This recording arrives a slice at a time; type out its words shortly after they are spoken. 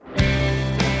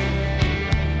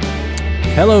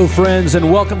Hello, friends,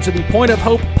 and welcome to the Point of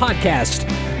Hope podcast.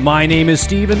 My name is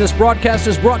Steve, and this broadcast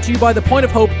is brought to you by the Point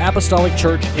of Hope Apostolic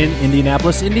Church in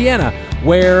Indianapolis, Indiana,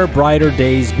 where brighter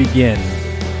days begin.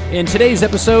 In today's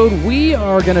episode, we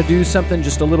are going to do something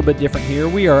just a little bit different here.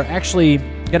 We are actually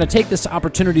going to take this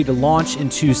opportunity to launch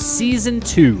into Season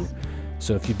 2.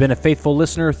 So if you've been a faithful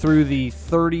listener through the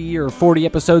 30 or 40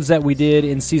 episodes that we did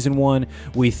in Season 1,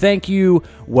 we thank you.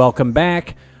 Welcome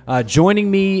back. Joining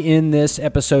me in this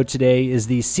episode today is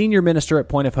the senior minister at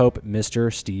Point of Hope,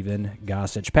 Mr. Stephen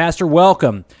Gossage. Pastor,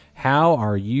 welcome. How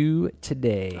are you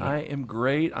today? I am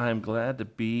great. I am glad to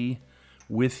be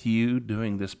with you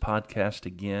doing this podcast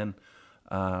again.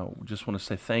 Just want to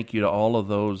say thank you to all of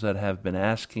those that have been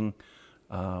asking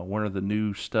when are the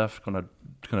new stuff going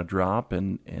to drop,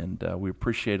 and we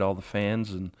appreciate all the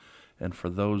fans and for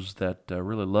those that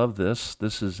really love this.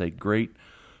 This is a great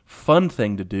fun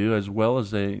thing to do, as well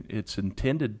as it's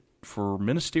intended for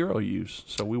ministerial use.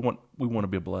 So we want to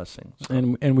be a blessing.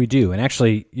 So. And we do. And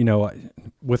actually,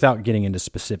 without getting into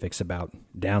specifics about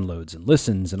downloads and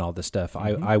listens and all this stuff,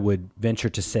 I would venture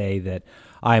to say that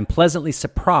I am pleasantly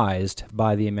surprised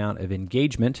by the amount of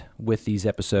engagement with these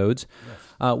episodes.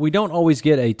 Yes. We don't always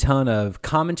get a ton of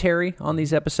commentary on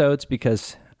these episodes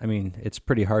because it's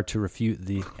pretty hard to refute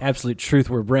the absolute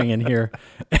truth we're bringing here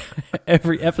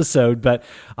every episode, but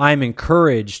I'm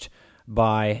encouraged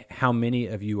by how many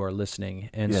of you are listening.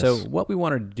 And Yes. so what we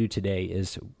wanted to do today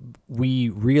is we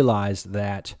realized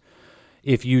that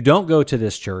if you don't go to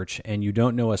this church and you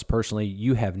don't know us personally,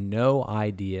 you have no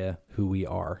idea who we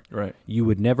are. Right. You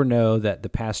would never know that the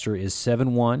pastor is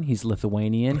 7'1". He's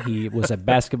Lithuanian. He was a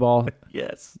basketball.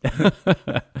 Yes.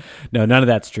 No, none of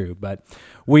that's true. But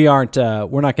we're not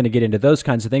going to get into those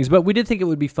kinds of things. But we did think it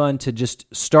would be fun to just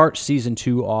start Season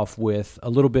 2 off with a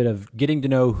little bit of getting to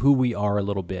know who we are a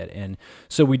little bit. And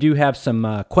so we do have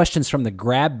some questions from the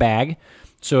grab bag.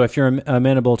 So if you're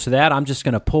amenable to that, I'm just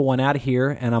going to pull one out of here,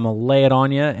 and I'm going to lay it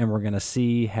on you, and we're going to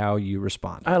see how you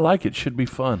respond. I like it. Should be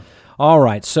fun. All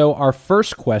right, so our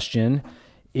first question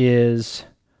is,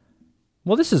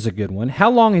 well, this is a good one. How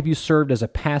long have you served as a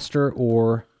pastor,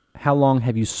 or how long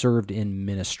have you served in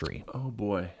ministry? Oh,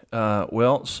 boy.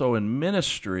 So in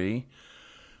ministry,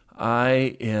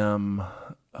 I am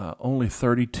only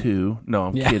 32. No,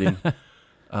 I'm kidding.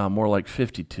 More like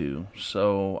 52.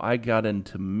 So I got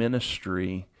into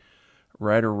ministry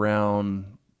right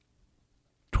around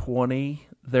 20,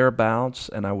 thereabouts,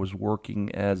 and I was working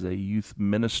as a youth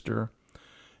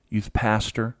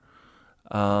pastor,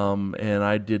 and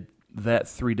I did that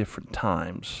 3 different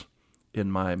times in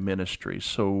my ministry.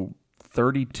 So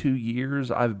 32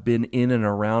 years I've been in and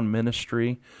around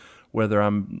ministry, whether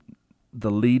I'm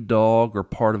the lead dog or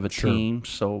part of a team.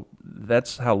 So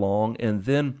that's how long. And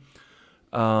then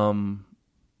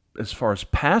as far as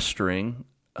pastoring,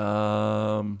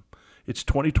 it's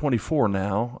 2024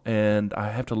 now, and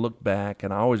I have to look back,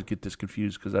 and I always get this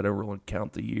confused because I don't really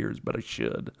count the years, but I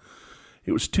should.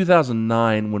 It was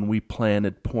 2009 when we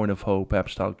planted Point of Hope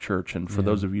Apostolic Church, and for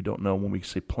those of you who don't know, when we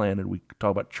say planted, we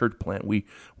talk about church plant. We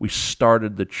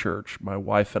started the church, my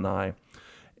wife and I,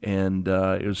 and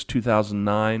it was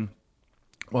 2009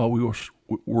 while we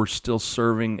were still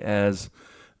serving as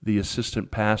the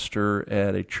assistant pastor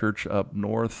at a church up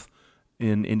north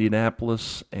in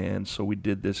Indianapolis, and so we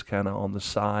did this kind of on the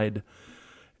side.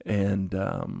 And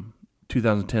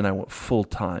 2010, I went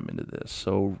full-time into this.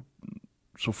 So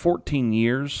 14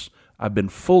 years, I've been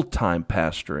full-time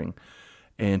pastoring,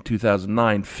 and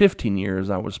 2009, 15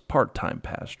 years, I was part-time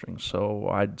pastoring. So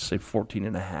I'd say 14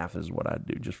 and a half is what I'd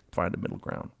do, just find a middle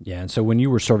ground. Yeah, and so when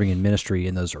you were serving in ministry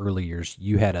in those early years,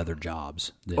 you had other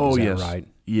jobs. Is that right?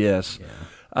 Yes.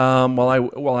 Yeah. While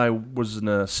I was an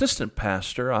assistant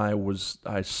pastor,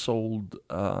 I sold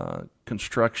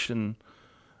construction.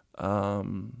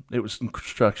 It was in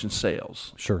construction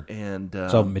sales. Sure. And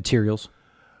so materials,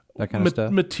 that kind of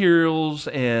stuff. Materials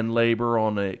and labor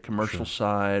on a commercial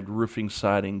side, roofing,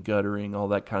 siding, guttering, all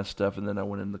that kind of stuff. And then I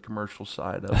went in the commercial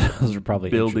side of those are probably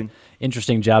building.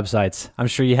 Interesting job sites. I'm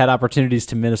sure you had opportunities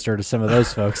to minister to some of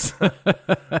those folks.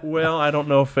 Well, I don't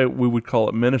know if we would call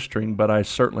it ministering, but I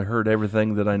certainly heard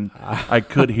everything that I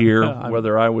could hear,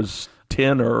 whether I was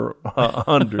 10 or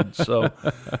 100. So,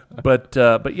 but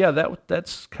yeah,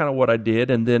 that's kind of what I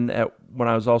did. And then when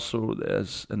I was also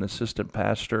as an assistant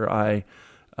pastor,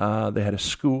 they had a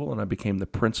school, and I became the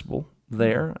principal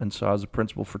there. And so I was a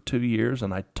principal for 2 years,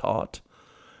 and I taught.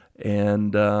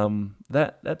 And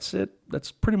that's it.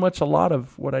 That's pretty much a lot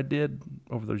of what I did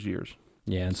over those years.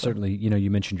 Yeah, and certainly,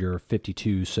 you mentioned you're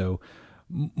 52, so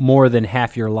more than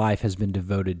half your life has been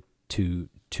devoted to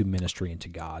ministry and to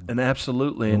God. And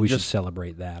absolutely. And we should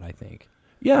celebrate that, I think.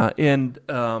 Yeah, and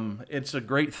it's a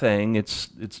great thing. It's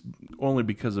only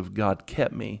because of God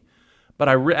kept me. But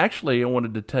I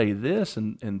wanted to tell you this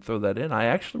and throw that in. I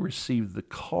actually received the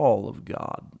call of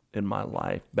God in my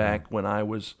life back when I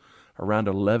was around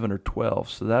 11 or 12.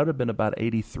 So that would have been about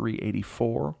 83,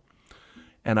 84.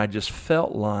 And I just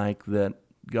felt like that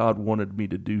God wanted me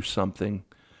to do something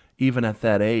even at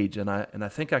that age. And I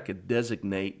think I could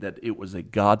designate that it was a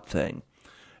God thing.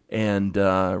 And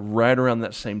right around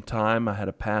that same time, I had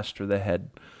a pastor that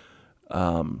had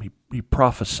he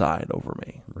prophesied over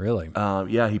me. Really?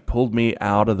 Yeah, he pulled me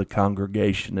out of the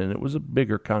congregation, and it was a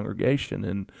bigger congregation,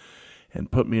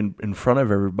 and put me in front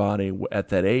of everybody at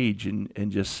that age,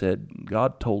 and just said,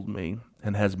 God told me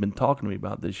and has been talking to me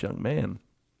about this young man,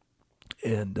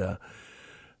 and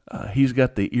he's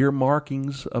got the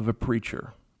earmarkings of a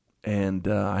preacher, and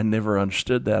I never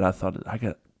understood that. I thought I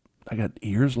got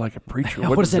ears like a preacher.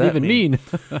 What does that even mean?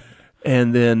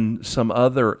 And then some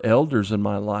other elders in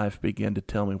my life began to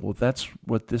tell me, well, that's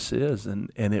what this is. And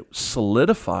it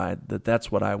solidified that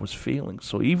that's what I was feeling.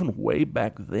 So even way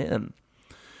back then,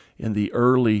 in the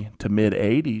early to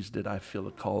mid-'80s, did I feel the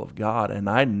call of God. And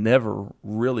I never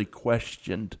really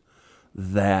questioned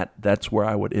that that's where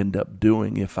I would end up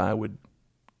doing if I would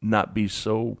not be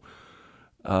so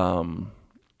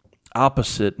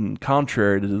opposite and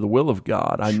contrary to the will of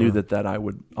God. I knew that I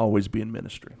would always be in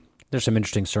ministry. There's some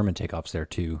interesting sermon takeoffs there,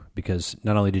 too, because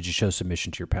not only did you show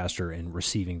submission to your pastor and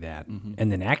receiving that and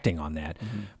then acting on that,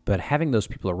 but having those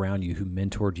people around you who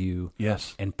mentored you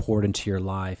and poured into your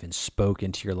life and spoke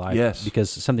into your life. Yes. Because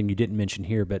something you didn't mention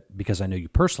here, but because I know you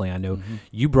personally, I know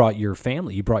you brought your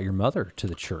family, you brought your mother to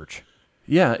the church.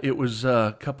 Yeah, it was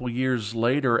a couple years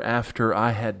later after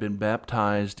I had been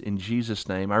baptized in Jesus'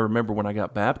 name. I remember when I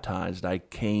got baptized, I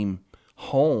came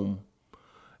home.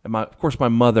 And of course, my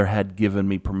mother had given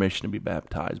me permission to be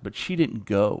baptized, but she didn't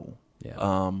go.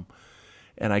 Yeah.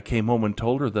 And I came home and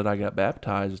told her that I got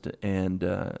baptized, and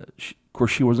of course,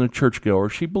 she wasn't a churchgoer.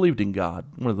 She believed in God,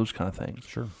 one of those kind of things.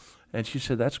 Sure. And she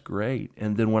said, that's great.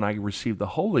 And then when I received the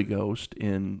Holy Ghost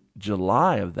in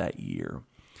July of that year,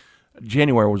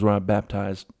 January was when I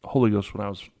baptized, Holy Ghost when I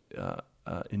was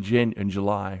in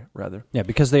July, rather. Yeah,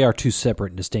 because they are two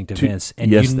separate and distinct events,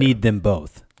 and you need them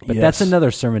both. But that's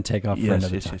another sermon takeoff for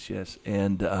another time. Yes.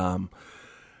 And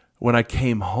when I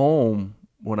came home,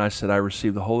 when I said I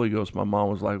received the Holy Ghost, my mom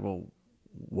was like, well,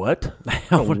 what?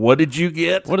 What did you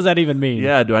get? What does that even mean?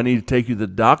 Yeah, do I need to take you to the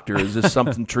doctor? Is this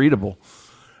something treatable?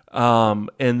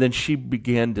 And then she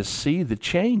began to see the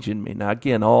change in me. Now,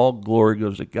 again, all glory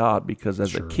goes to God, because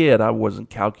as a kid, I wasn't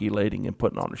calculating and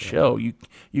putting on a show. You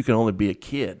can only be a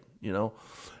kid, you know.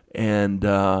 And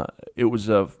it was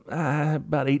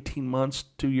about 18 months,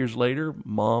 2 years later,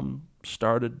 Mom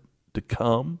started to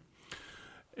come.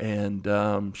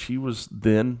 And she was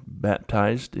then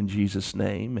baptized in Jesus'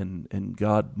 name, and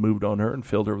God moved on her and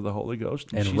filled her with the Holy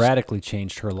Ghost. And radically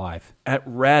changed her life.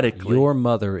 Radically. Your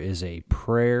mother is a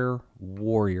prayer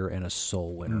warrior and a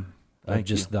soul winner. Of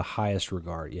just the highest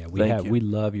regard. Yeah, we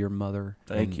love your mother.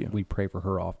 Thank you. We pray for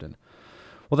her often.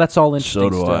 Well, that's all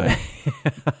interesting stuff.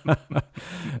 So do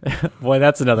I. Boy,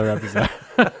 that's another episode.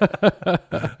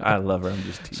 I love her. I'm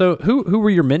just teasing. So who were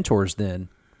your mentors then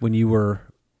when you were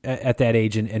at that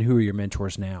age, and who are your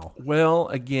mentors now? Well,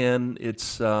 again,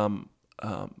 it's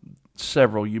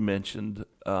several you mentioned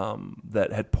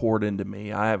that had poured into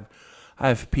me. I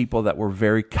have people that were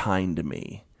very kind to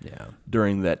me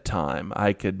during that time.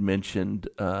 I could mention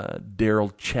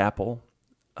Daryl Chappell,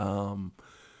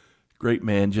 great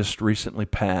man, just recently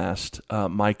passed.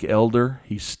 Mike Elder,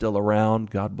 he's still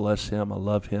around. God bless him. I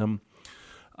love him.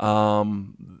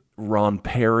 Ron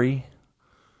Perry,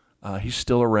 he's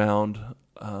still around.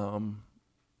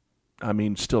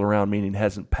 Still around, meaning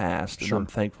hasn't passed, and I'm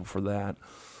thankful for that.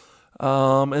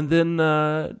 And then,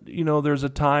 there's a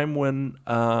time when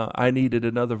I needed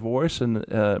another voice, and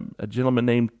a gentleman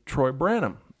named Troy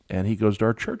Branham, and he goes to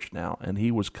our church now, and he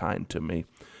was kind to me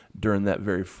during that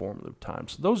very formative time.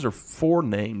 So those are four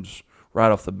names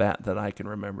right off the bat that I can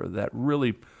remember that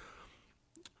really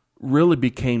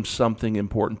became something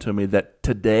important to me, that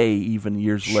today, even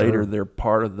years later, they're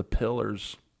part of the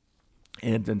pillars.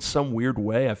 And in some weird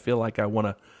way, I feel like I want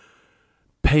to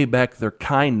pay back their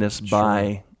kindness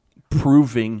by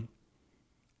proving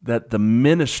that the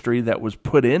ministry that was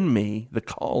put in me, the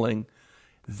calling,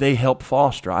 they help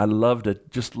foster. I love to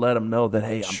just let them know that,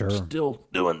 hey, I'm Sure. still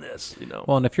doing this,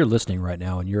 Well, and if you're listening right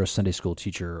now and you're a Sunday school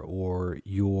teacher or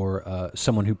you're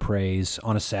someone who prays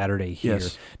on a Saturday here,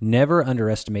 Yes. never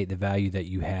underestimate the value that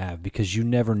you have, because you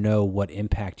never know what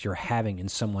impact you're having in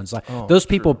someone's life. Those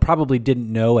people probably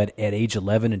didn't know at age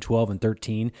 11 and 12 and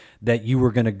 13 that you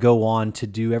were going to go on to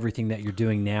do everything that you're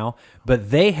doing now,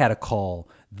 but they had a call,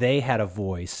 they had a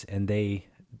voice, and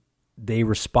they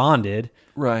responded,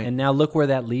 Right. and now look where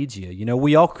that leads you. You know,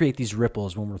 we all create these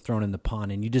ripples when we're thrown in the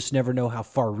pond, and you just never know how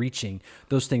far-reaching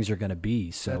those things are going to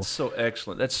be. So That's so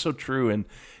excellent. That's so true.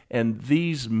 And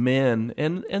these men,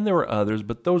 and there were others,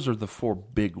 but those are the four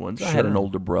big ones. I had an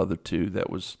older brother too that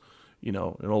was, an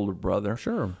older brother.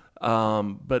 Sure.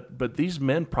 But these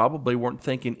men probably weren't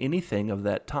thinking anything of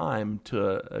that time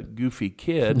to a goofy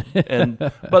kid,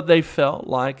 but they felt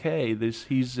like, hey,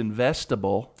 he's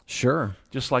investable. Sure.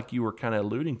 Just like you were kind of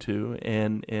alluding to,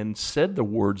 and said the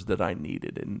words that I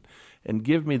needed, and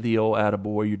give me the old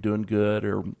attaboy, you're doing good,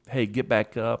 or hey, get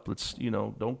back up, let's,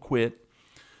 don't quit.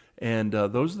 And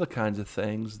those are the kinds of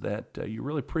things that you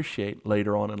really appreciate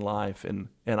later on in life. And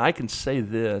I can say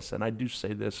this, and I do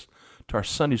say this to our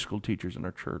Sunday school teachers in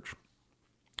our church.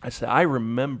 I say, I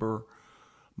remember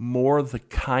more the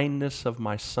kindness of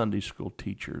my Sunday school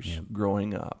teachers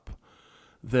growing up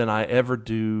than I ever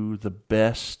do the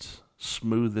best,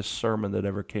 smoothest sermon that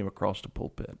ever came across the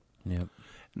pulpit. Yep.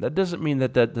 And that doesn't mean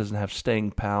that doesn't have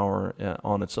staying power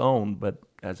on its own, but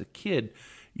as a kid,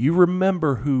 you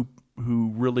remember who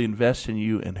really invests in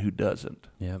you and who doesn't.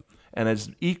 Yep. And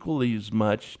as equally as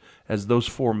much as those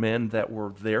four men that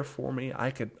were there for me,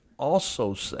 I could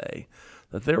also say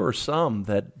that there were some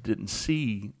that didn't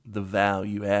see the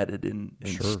value added in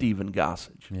Stephen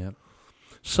Gossage. Yep.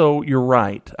 So you're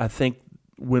right. I think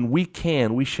when we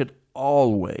should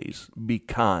always be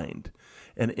kind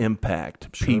and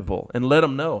impact people and let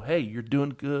them know, hey, you're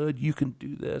doing good, you can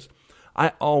do this.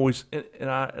 I always,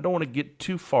 and I don't want to get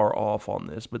too far off on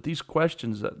this, but these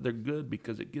questions, they're good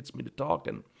because it gets me to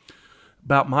talking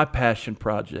about my passion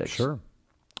projects. Sure.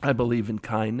 I believe in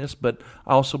kindness, but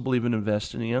I also believe in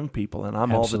investing in young people. And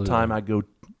I'm Absolutely. all the time, I go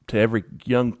to every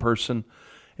young person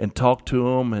and talk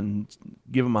to them and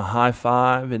give them a high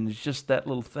five. And it's just that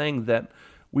little thing that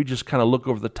we just kind of look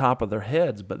over the top of their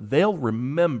heads, but they'll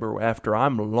remember after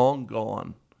I'm long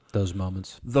gone. Those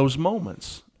moments.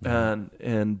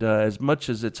 And as much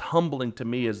as it's humbling to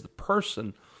me as the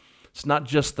person, it's not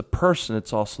just the person,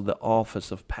 it's also the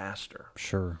office of pastor.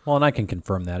 Sure. Well, and I can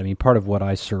confirm that. I mean, part of what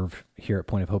I serve here at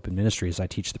Point of Hope in Ministry is I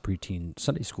teach the preteen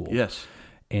Sunday school. Yes.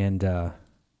 And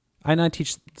I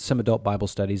teach some adult Bible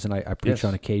studies, and I preach Yes.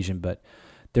 on occasion, but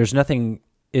there's nothing,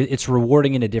 it's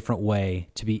rewarding in a different way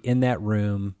to be in that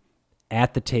room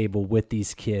at the table with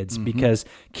these kids, because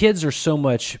kids are so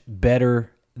much better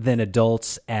than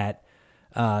adults at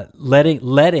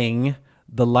letting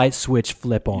the light switch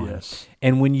flip on. Yes.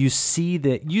 And when you see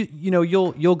that,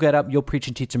 you'll get up, you'll preach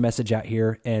and teach a message out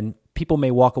here, and people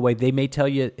may walk away. They may tell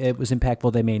you it was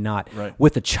impactful. They may not. Right.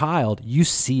 With a child, you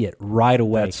see it right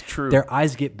away. That's true. Their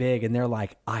eyes get big, and they're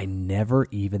like, "I never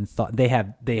even thought."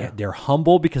 They're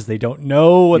humble because they don't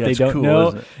know what they it's don't cool, know.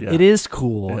 isn't it? Yeah. It is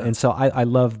cool, Yeah. and so I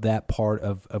love that part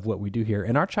of what we do here.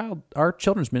 And our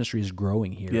children's ministry is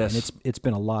growing here, Yes. and it's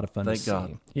been a lot of fun. Thank to see.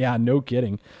 God. Yeah, no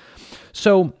kidding.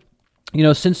 So,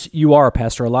 since you are a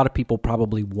pastor, a lot of people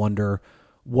probably wonder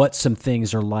what some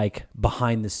things are like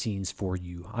behind the scenes for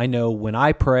you. I know when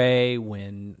I pray,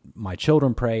 when my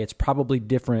children pray, it's probably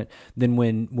different than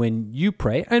when you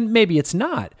pray, and maybe it's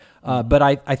not. But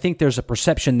I think there's a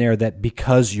perception there that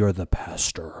because you're the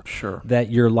pastor, Sure. that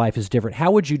your life is different.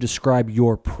 How would you describe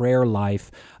your prayer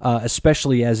life,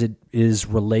 especially as it is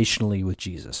relationally with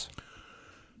Jesus?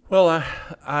 Well,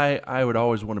 I would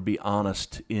always want to be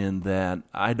honest in that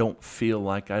I don't feel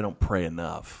like I don't pray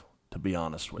enough, to be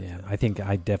honest with you. I think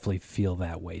I definitely feel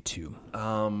that way too.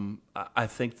 I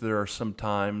think there are some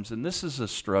times, and this is a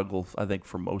struggle, I think,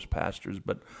 for most pastors,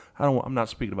 but I'm not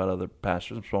speaking about other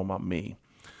pastors, I'm talking about me,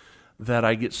 that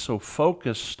I get so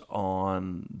focused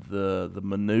on the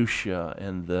minutia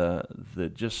and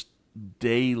the just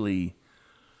daily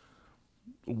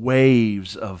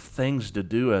waves of things to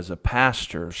do as a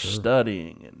pastor,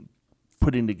 studying and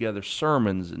putting together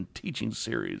sermons and teaching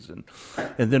series and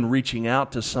then reaching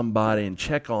out to somebody and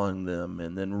check on them,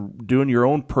 and then doing your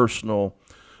own personal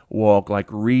walk, like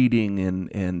reading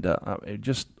and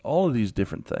just all of these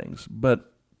different things.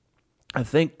 But I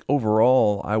think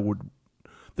overall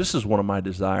this is one of my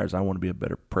desires. I want to be a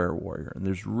better prayer warrior, and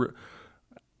there's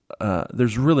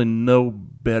really no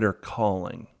better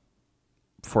calling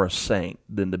for a saint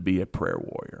than to be a prayer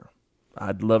warrior.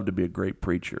 I'd love to be a great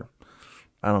preacher,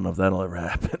 I don't know if that'll ever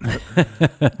happen,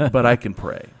 but I can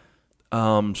pray.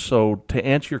 So to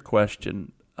answer your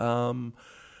question, I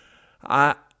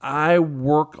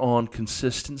work on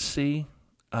consistency.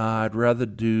 I'd rather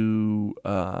do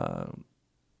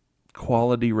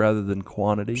quality rather than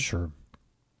quantity. Sure.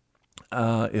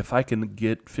 If I can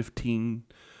get 15,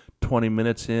 20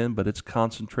 minutes in, but it's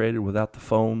concentrated without the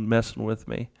phone messing with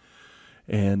me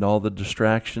and all the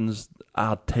distractions,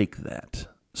 I'll take that.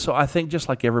 So I think just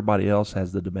like everybody else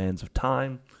has the demands of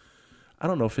time, I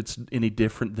don't know if it's any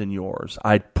different than yours.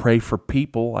 I pray for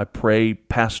people. I pray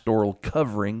pastoral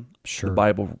covering. Sure. The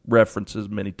Bible references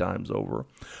many times over.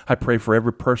 I pray for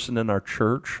every person in our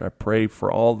church. I pray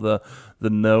for all the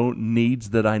needs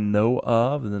that I know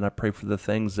of, and then I pray for the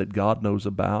things that God knows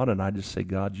about, and I just say,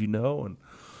 God, you know.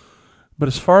 But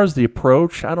as far as the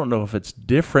approach, I don't know if it's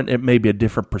different. It may be a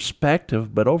different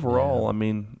perspective, but overall, I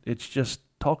mean, it's just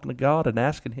talking to God and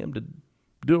asking Him to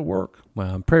do a work.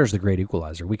 Well, prayer is the great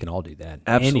equalizer. We can all do that.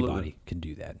 Absolutely. Anybody can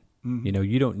do that. Mm-hmm. You know,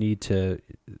 you don't need to,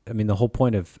 I mean, the whole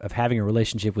point of having a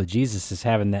relationship with Jesus is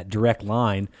having that direct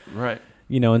line. Right.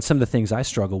 You know, and some of the things I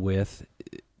struggle with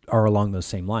are along those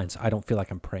same lines. I don't feel like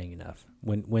I'm praying enough.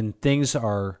 When things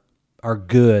are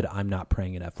good, I'm not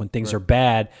praying enough. When things are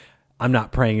bad, I'm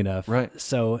not praying enough. Right.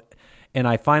 So, and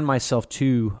I find myself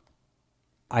too,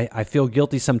 I feel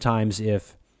guilty sometimes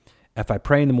if I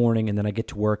pray in the morning and then I get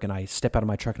to work and I step out of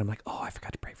my truck and I'm like, oh, I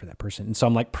forgot to pray for that person. And so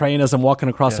I'm like praying as I'm walking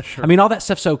across. Sure. I mean, all that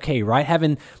stuff's okay, right?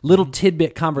 Having little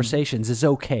tidbit conversations is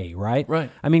okay, right?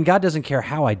 Right. I mean, God doesn't care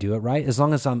how I do it, right? As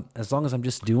long as I'm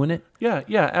just doing it.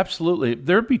 Yeah, absolutely.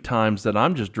 There'd be times that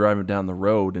I'm just driving down the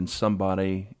road and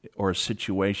somebody or a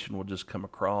situation will just come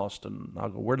across and I'll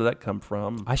go, where did that come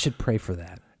from? I should pray for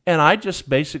that. And I just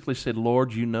basically said,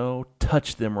 Lord, you know,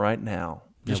 touch them right now.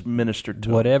 Just minister to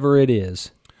them. Whatever it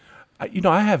is. You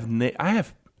know, I have,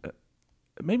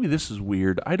 maybe this is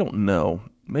weird. I don't know.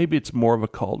 Maybe it's more of a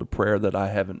call to prayer that I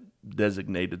haven't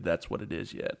designated that's what it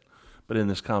is yet. But in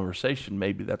this conversation,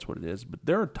 maybe that's what it is. But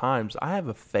there are times I have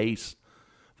a face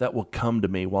that will come to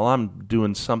me while I'm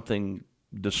doing something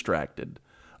distracted.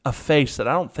 A face that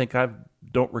I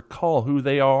don't recall who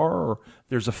they are, or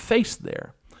there's a face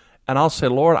there. And I'll say,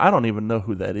 Lord, I don't even know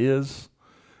who that is.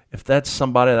 If that's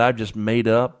somebody that I've just made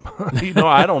up, you know,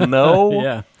 I don't know.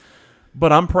 Yeah.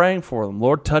 But I'm praying for them.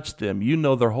 Lord, touch them. You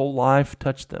know their whole life.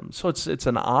 Touch them. So it's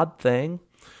an odd thing,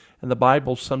 and the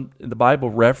Bible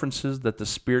references that the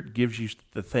Spirit gives you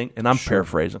the thing. And I'm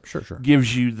paraphrasing. Sure.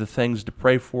 Gives you the things to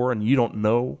pray for, and you don't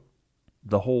know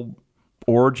the whole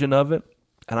origin of it.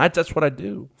 And that's what I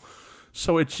do.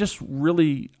 So it's just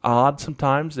really odd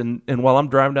sometimes. And while I'm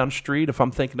driving down the street, if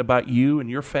I'm thinking about you and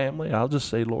your family, I'll just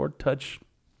say, Lord, touch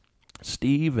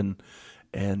Steve and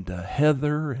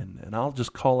Heather, and I'll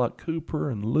just call out Cooper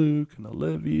and Luke and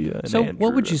Olivia and So Andrew.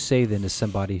 what would you say then to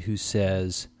somebody who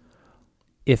says,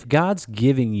 if God's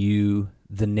giving you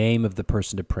the name of the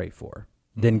person to pray for,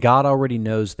 then God already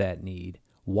knows that need.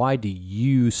 Why do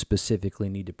you specifically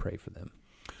need to pray for them?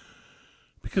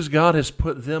 Because God has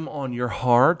put them on your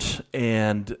heart,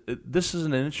 and this is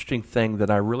an interesting thing that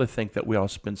I really think that we all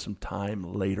spend some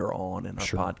time later on in our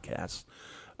podcast.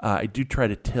 I do try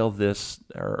to tell this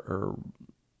or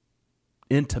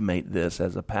intimate this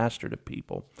as a pastor to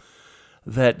people,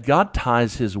 that God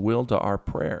ties His will to our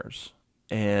prayers,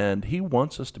 and He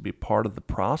wants us to be part of the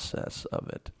process of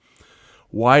it.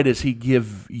 Why does He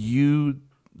give you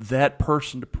that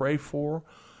person to pray for?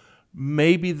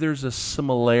 Maybe there's a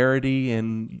similarity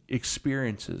in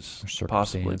experiences,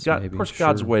 possibly. God, of course,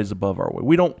 God's way is above our way.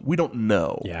 We don't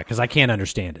know. Yeah, because I can't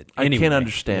understand it. I can't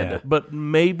understand it. But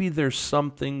maybe there's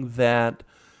something that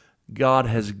God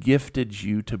has gifted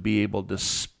you to be able to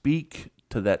speak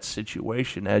to that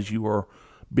situation as you are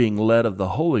being led of the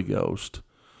Holy Ghost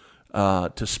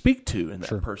to speak to in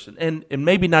that person. And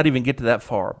maybe not even get to that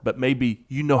far, but maybe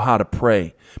you know how to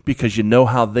pray because you know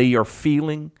how they are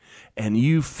feeling and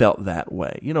you felt that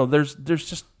way. You know, there's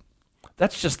just,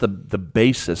 that's just the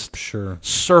basest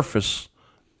surface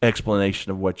explanation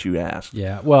of what you asked.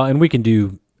 Yeah, well, and we can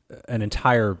do an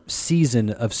entire season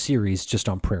of series just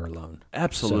on prayer alone.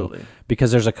 Absolutely. So,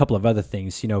 because there's a couple of other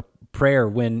things. You know, prayer,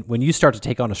 when you start to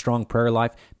take on a strong prayer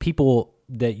life, people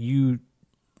that you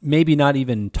maybe not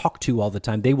even talk to all the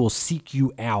time, they will seek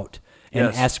you out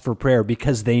and ask for prayer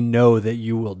because they know that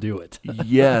you will do it.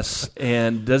 Yes,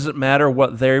 and doesn't matter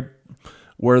what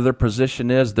where their position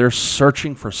is, they're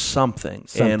searching for something.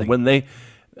 And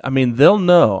when they'll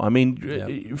know.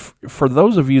 For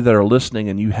those of you that are listening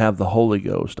and you have the Holy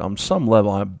Ghost, on some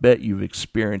level, I bet you've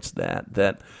experienced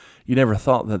that you never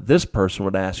thought that this person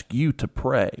would ask you to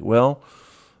pray. Well,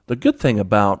 the good thing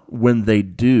about when they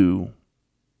do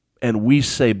and we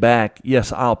say back,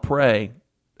 yes, I'll pray,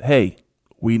 hey,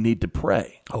 we need to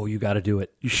pray. Oh, you got to do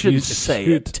it. You shouldn't say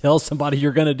it. Tell somebody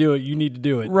you're going to do it. You need to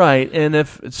do it. Right. And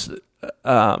if it's,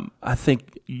 I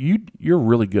think you're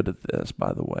really good at this,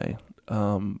 by the way.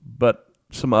 But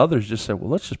some others just say, well,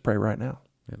 let's just pray right now.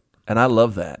 Yep. And I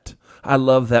love that. I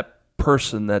love that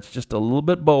person that's just a little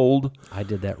bit bold. I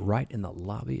did that right in the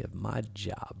lobby of my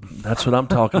job. That's what I'm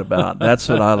talking about. That's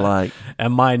what I like.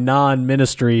 And my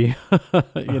non-ministry,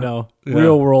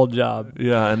 real world job.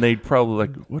 Yeah, and they'd probably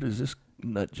like, what is this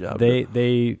nut job?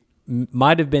 They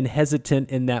might have been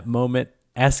hesitant in that moment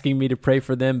asking me to pray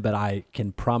for them, but I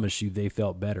can promise you they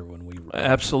felt better when we were.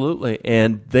 Absolutely.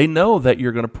 And they know that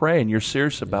you're going to pray and you're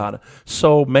serious about it.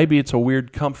 So maybe it's a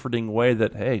weird, comforting way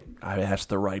that, hey, I asked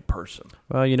the right person.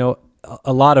 Well,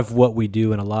 a lot of what we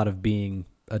do and a lot of being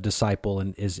a disciple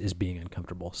is being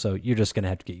uncomfortable. So you're just going to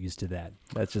have to get used to that.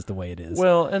 That's just the way it is.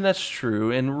 Well, and that's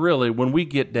true. And really, when we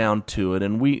get down to it,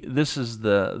 and this is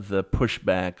the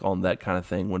pushback on that kind of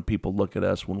thing when people look at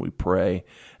us when we pray.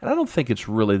 And I don't think it's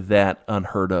really that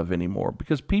unheard of anymore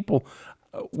because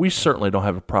we certainly don't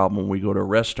have a problem when we go to a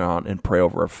restaurant and pray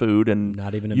over our food. And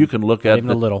not even you can look at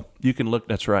a little. You can look.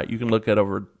 That's right. You can look at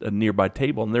over a nearby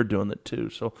table, and they're doing it too.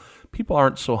 So people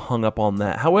aren't so hung up on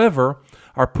that. However,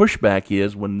 our pushback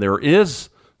is when there is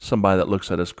somebody that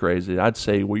looks at us crazy, I'd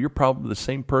say, well, you're probably the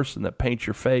same person that paints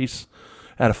your face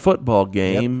at a football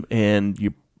game and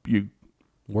you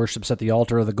worships at the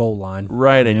altar of the goal line.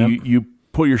 Right, and you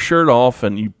pull your shirt off,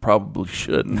 and you probably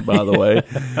shouldn't, by the way,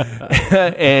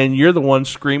 and you're the one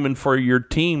screaming for your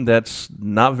team that's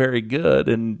not very good.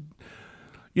 And,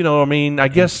 I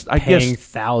guess paying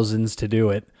thousands to do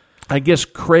it. I guess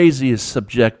crazy is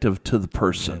subjective to the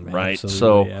person, right?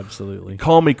 Absolutely.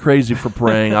 Call me crazy for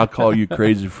praying. I'll call you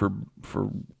crazy for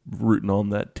rooting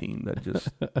on that team. That just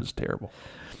is terrible.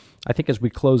 I think as we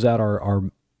close out our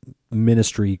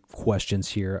ministry questions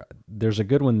here, there's a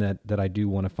good one that I do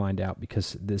want to find out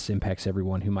because this impacts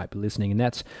everyone who might be listening, and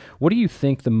that's, what do you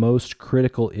think the most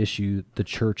critical issue the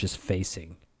church is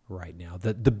facing right now?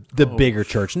 The bigger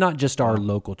church, not just our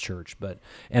local church,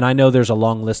 and I know there's a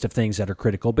long list of things that are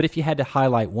critical, but if you had to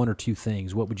highlight one or two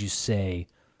things, what would you say?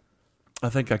 I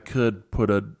think I could put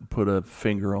a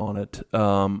finger on it.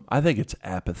 I think it's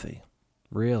apathy.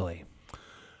 Really?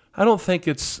 I don't think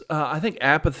it's. I think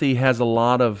apathy has a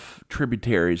lot of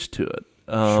tributaries to it.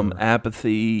 Sure.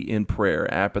 Apathy in prayer,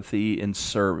 apathy in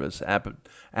service,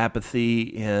 apathy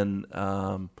in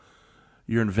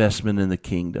your investment in the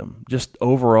kingdom. Just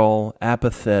overall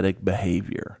apathetic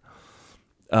behavior.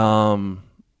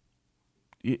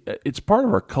 It's part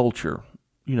of our culture.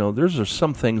 There's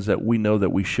some things that we know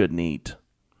that we shouldn't eat,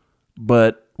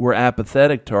 but we're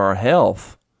apathetic to our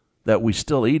health that we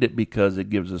still eat it because it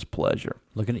gives us pleasure.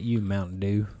 Looking at you, Mountain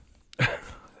Dew.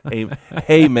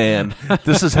 Hey, man,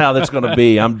 this is how that's going to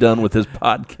be. I'm done with this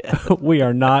podcast. We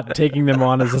are not taking them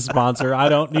on as a sponsor. I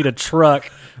don't need a truck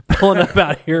pulling up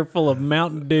out here full of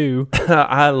Mountain Dew.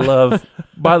 I love,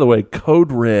 by the way,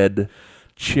 Code Red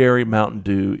Cherry Mountain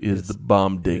Dew is the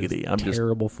bomb diggity. It's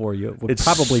terrible for you. It would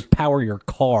probably power your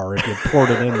car if you poured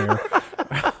it in there.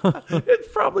 It's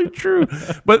probably true.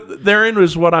 But therein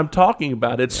is what I'm talking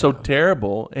about. It's so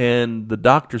terrible, and the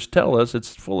doctors tell us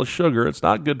it's full of sugar. It's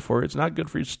not good for you. It's not good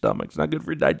for your stomach. It's not good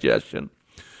for your digestion.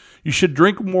 You should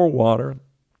drink more water,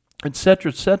 et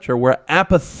cetera, et cetera. We're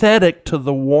apathetic to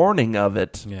the warning of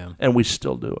it, and we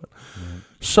still do it. Mm-hmm.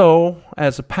 So,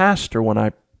 as a pastor, when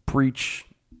I preach,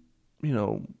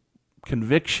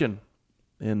 conviction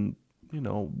in,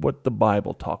 what the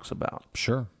Bible talks about.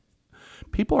 Sure.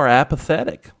 People are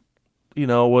apathetic.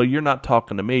 Well, you're not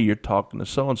talking to me, you're talking to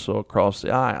so-and-so across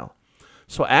the aisle.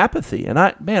 So apathy, and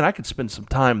I could spend some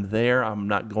time there. I'm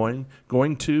not going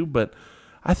to, but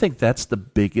I think that's the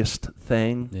biggest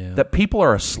thing, that people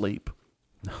are asleep.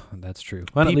 That's true.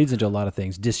 Well, it leads into a lot of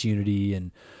things, disunity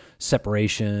and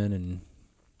separation. And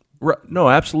no,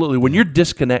 absolutely. When you're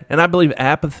disconnected, and I believe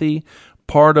apathy,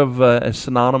 part of a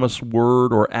synonymous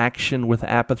word or action with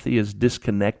apathy is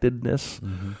disconnectedness.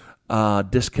 Mm-hmm.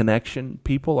 Disconnection.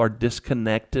 People are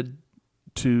disconnected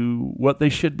to what they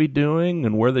should be doing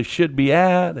and where they should be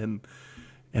at and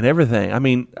everything. I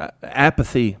mean,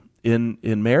 apathy in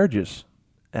marriages,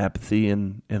 apathy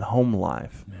in home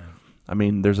life. Yeah. I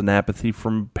mean, there's an apathy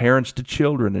from parents to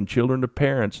children and children to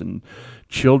parents and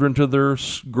children to their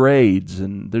grades.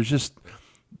 And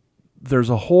there's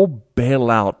a whole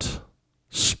bailout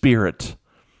spirit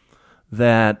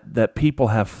that people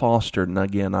have fostered, and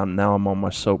again, I'm on my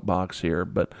soapbox here,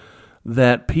 but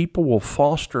that people will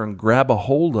foster and grab a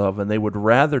hold of, and they would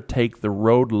rather take the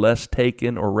road less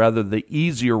taken, or rather the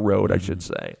easier road, I should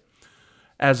say.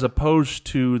 as opposed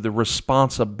to the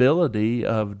responsibility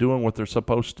of doing what they're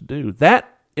supposed to do.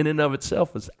 That, in and of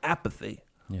itself, is apathy.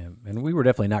 Yeah, and we were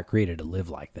definitely not created to live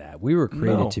like that. We were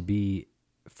created No. to be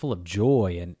full of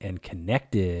joy and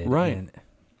connected. Right. And,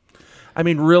 I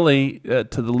mean, really, to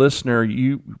the listener,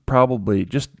 you probably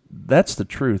that's the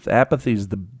truth. Apathy is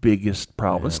the biggest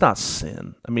problem. It's not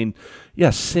sin. I mean,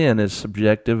 yes, sin is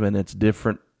subjective and it's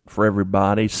different for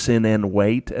everybody, sin and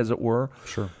weight, as it were.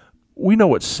 Sure. We know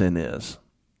what sin is.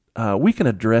 We can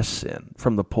address sin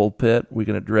from the pulpit. We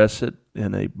can address it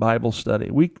in a Bible study.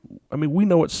 We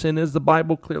know what sin is. The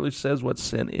Bible clearly says what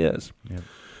sin is. Yep.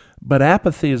 But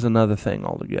apathy is another thing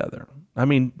altogether. I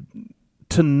mean,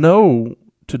 to know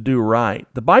to do right,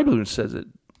 the Bible even says it,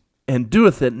 and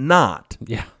doeth it not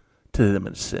to them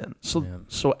in sin.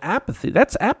 So apathy,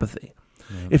 that's apathy.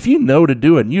 Yeah. If you know to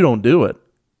do it and you don't do it,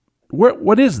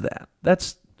 what is that?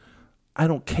 That's I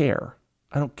don't care.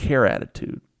 I don't care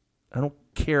attitude. I don't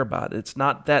care about it. It's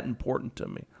not that important to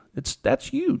me. That's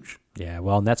huge. Yeah,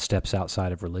 well, and that steps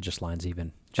outside of religious lines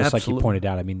even. Just Absolutely. like you pointed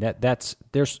out, I mean, that's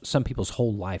there's some people's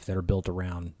whole life that are built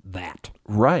around that.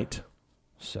 Right.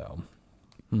 So,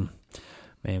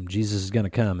 man, Jesus is going to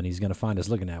come and he's going to find us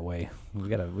looking that way. We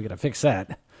gotta fix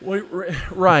that. Well,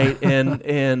 right,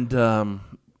 and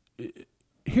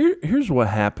here's what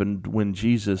happened when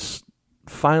Jesus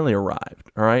finally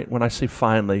arrived. All right, when I say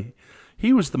finally,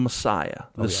 he was the Messiah,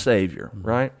 the Savior,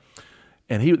 right?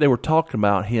 And they were talking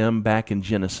about him back in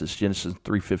Genesis. Genesis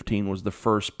 3:15 was the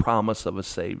first promise of a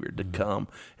Savior to come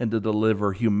and to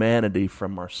deliver humanity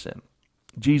from our sin.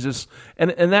 Jesus,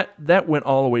 and that went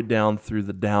all the way down through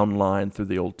the down line through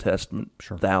the Old Testament,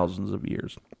 thousands of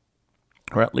years,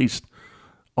 or at least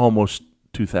almost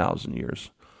 2,000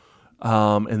 years.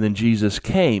 And then Jesus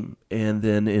came, and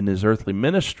then in his earthly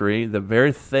ministry, the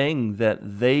very thing that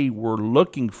they were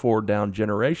looking for down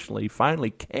generationally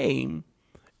finally came.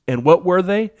 And what were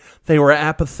they? They were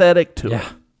apathetic to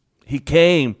him. He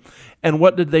came. And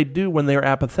what did they do when they were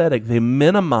apathetic? They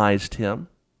minimized him.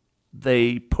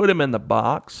 They put him in the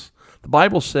box. The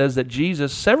Bible says that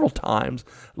Jesus several times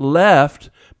left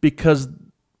because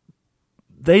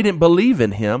they didn't believe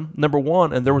in him, number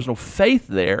one, and there was no faith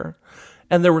there,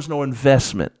 and there was no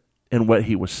investment in what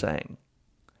he was saying.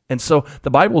 And so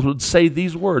the Bible would say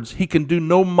these words, he can do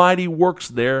no mighty works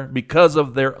there because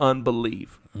of their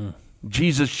unbelief.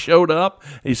 Jesus showed up,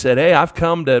 and he said, hey, I've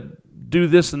come to do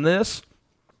this and this.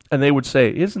 And they would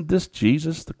say, isn't this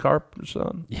Jesus, the carpenter's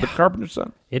son? Yeah. The carpenter's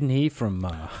son? Isn't he from...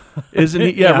 Isn't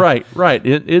he? Yeah, right.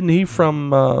 Isn't he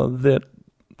from that?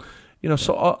 You know,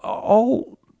 so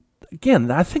all...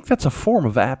 Again, I think that's a form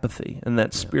of apathy and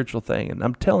that spiritual thing. And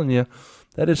I'm telling you,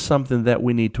 that is something that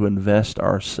we need to invest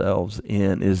ourselves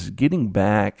in, is getting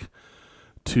back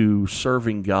to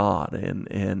serving God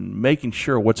and making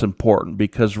sure what's important.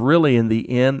 Because really, in the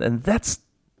end, and that's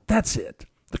it.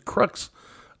 The crux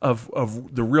of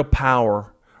the real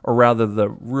power, or rather the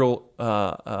real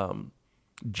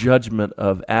judgment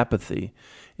of apathy,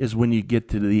 is when you get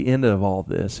to the end of all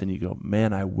this and you go,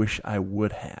 man, I wish I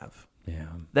would have. Yeah.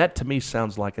 That to me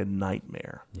sounds like a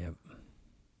nightmare. Yep.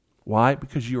 Why?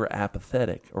 Because you were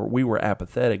apathetic, or we were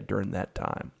apathetic during that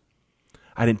time.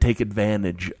 I didn't take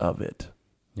advantage of it.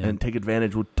 Yep. I didn't take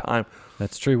advantage with time.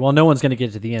 That's true. Well, no one's going to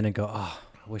get to the end and go, oh,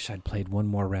 I wish I'd played one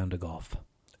more round of golf.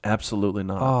 Absolutely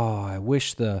not. Oh, I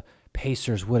wish the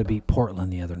Pacers would have beat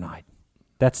Portland the other night.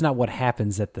 That's not what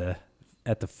happens at the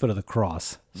foot of the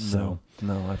cross. So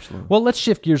No, absolutely. Well, let's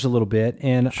shift gears a little bit.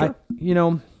 And, sure.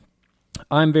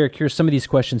 I'm very curious. Some of these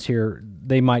questions here,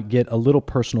 they might get a little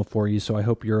personal for you, so I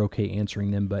hope you're okay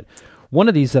answering them. But one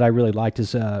of these that I really liked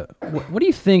is, what do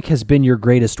you think has been your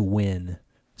greatest win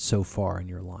so far in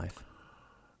your life?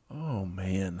 Oh,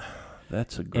 man.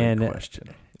 That's a great question.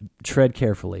 Tread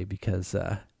carefully, because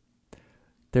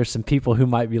there's some people who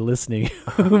might be listening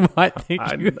who might think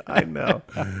I know.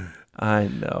 I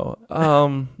know.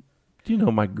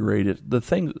 My greatest... The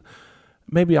thing...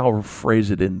 Maybe I'll phrase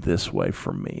it in this way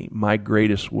for me. My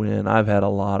greatest win, I've had a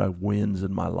lot of wins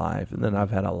in my life, and then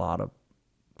I've had a lot of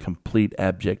complete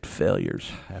abject failures.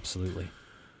 Absolutely.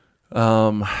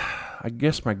 I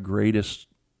guess my greatest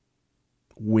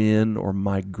win or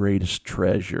my greatest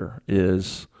treasure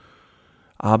is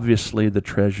obviously the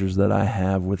treasures that I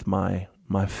have with my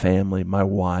family, my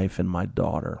wife, and my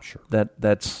daughter. Sure.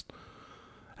 That's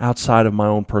outside of my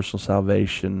own personal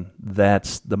salvation,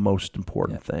 that's the most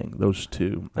important thing, those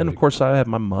two. And, of course, I have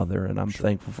my mother, and I'm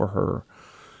thankful for her.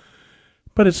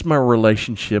 But it's my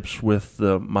relationships with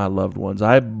my loved ones.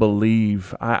 I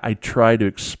believe I try to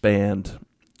expand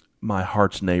my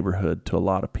heart's neighborhood to a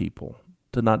lot of people,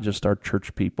 to not just our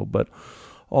church people, but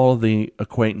all of the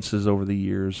acquaintances over the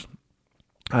years.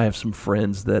 I have some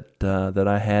friends that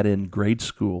I had in grade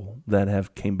school that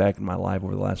have came back in my life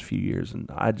over the last few years, and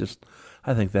I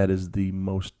think that is the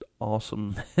most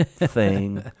awesome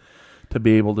thing, to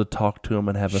be able to talk to them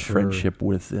and have a friendship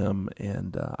with them,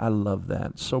 and I love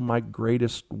that. So my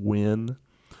greatest win,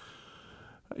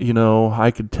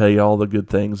 I could tell you all the good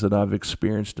things that I've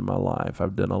experienced in my life.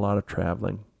 I've done a lot of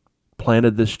traveling,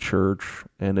 planted this church,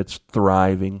 and it's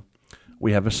thriving.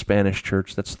 We have a Spanish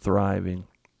church that's thriving.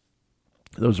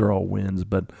 Those are all wins,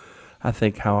 but I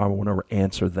think how I want to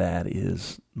answer that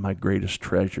is my greatest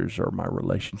treasures are my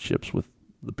relationships with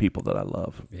the people that I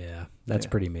love. Yeah, that's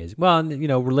pretty amazing. Well, and,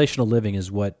 relational living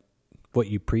is what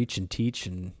you preach and teach,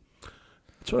 and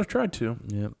that's what I tried to.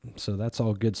 Yeah, so that's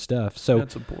all good stuff. So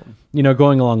that's important.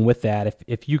 Going along with that,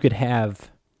 if you could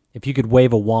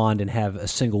wave a wand and have a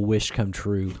single wish come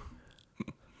true,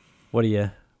 what do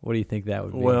you think that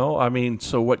would be? Well, I mean,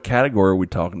 so what category are we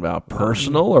talking about?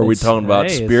 Personal? Are we talking about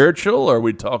spiritual? Are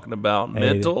we talking about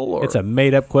mental? Or? It's a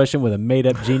made-up question with a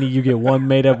made-up genie. You get one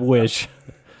made-up wish.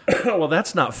 Well,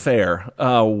 that's not fair.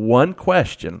 One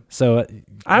question. So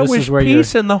I wish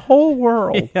peace in the whole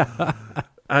world. Yeah.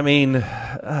 I mean,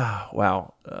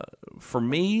 wow. For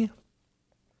me,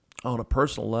 on a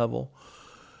personal level,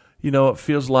 it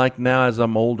feels like now as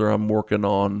I'm older, I'm working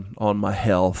on my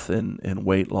health and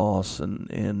weight loss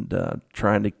and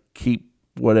trying to keep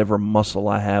whatever muscle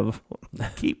I have,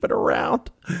 keep it around.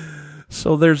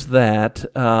 So there's that.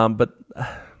 But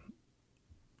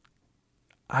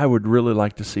I would really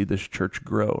like to see this church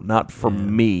grow, not for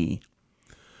me,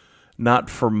 not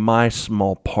for my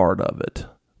small part of it,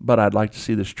 but I'd like to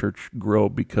see this church grow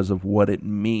because of what it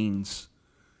means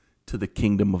to the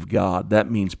kingdom of God.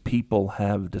 That means people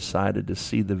have decided to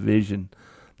see the vision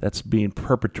that's being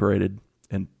perpetuated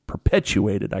and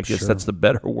perpetuated, I guess that's the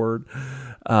better word,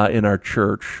 in our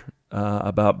church,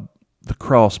 about the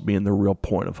cross being the real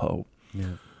point of hope.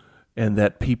 Yeah. And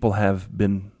that people have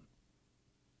been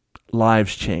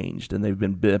lives changed, and they've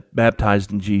been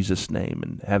baptized in Jesus' name,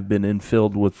 and have been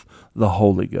infilled with the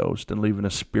Holy Ghost, and living a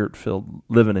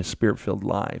spirit-filled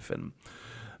life, and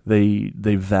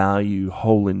they value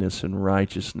holiness and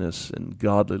righteousness and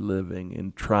godly living,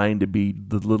 and trying to be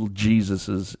the little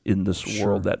Jesuses in this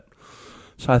world.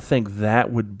 So I think that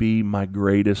would be my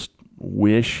greatest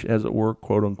wish, as it were,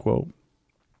 quote unquote,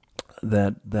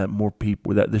 that more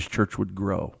people, that this church would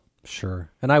grow. Sure.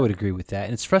 And I would agree with that.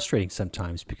 And it's frustrating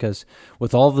sometimes because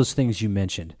with all those things you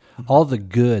mentioned, all the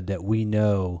good that we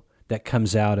know that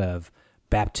comes out of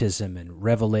baptism and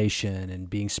revelation and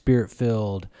being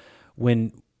spirit-filled,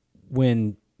 when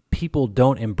people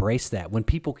don't embrace that, when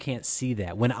people can't see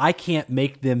that, when I can't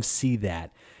make them see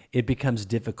that, it becomes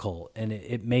difficult, and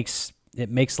it makes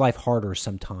life harder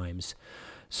sometimes.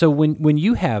 So when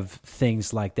you have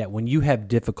things like that, when you have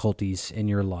difficulties in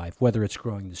your life, whether it's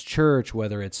growing this church,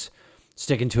 whether it's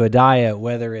sticking to a diet,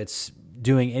 whether it's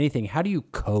doing anything, how do you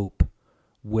cope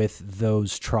with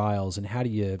those trials, and how do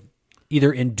you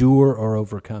either endure or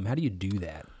overcome? How do you do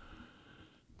that?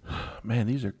 Man,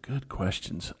 these are good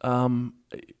questions. I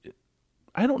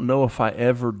don't know if I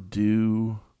ever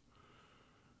do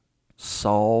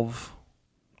solve.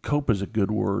 Cope is a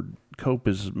good word. Cope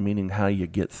is meaning how you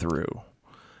get through.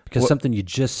 Because something you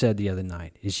just said the other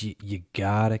night is you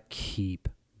gotta keep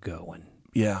going.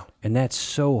 Yeah. And that's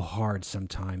so hard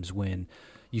sometimes when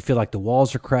you feel like the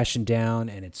walls are crashing down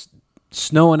and it's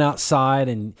snowing outside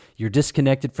and you're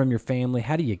disconnected from your family.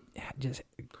 How do you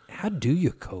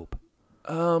cope?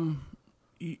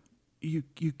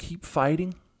 You keep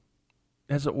fighting,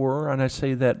 as it were, and I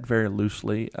say that very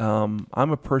loosely. I'm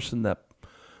a person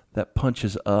that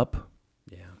punches up.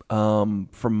 Yeah.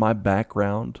 From my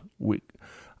background,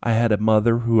 I had a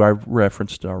mother who I've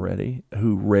referenced already,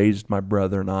 who raised my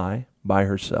brother and I by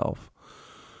herself.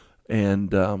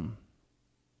 And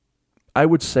I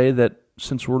would say that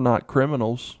since we're not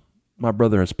criminals, my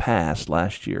brother has passed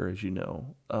last year, as you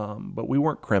know, but we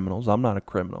weren't criminals. I'm not a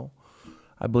criminal.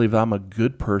 I believe I'm a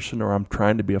good person, or I'm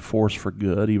trying to be a force for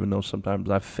good, even though sometimes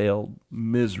I've failed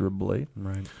miserably.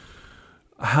 Right.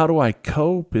 How do I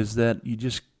cope is that you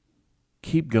just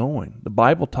keep going. The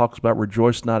Bible talks about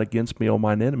rejoice not against me, O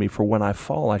mine enemy, for when I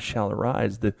fall, I shall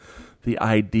arise. The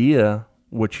idea,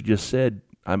 what you just said,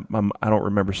 I don't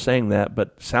remember saying that,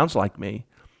 but sounds like me,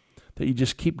 that you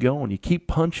just keep going. You keep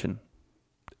punching.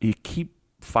 You keep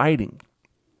fighting.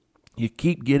 You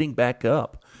keep getting back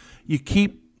up. You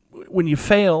keep, when you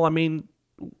fail, I mean,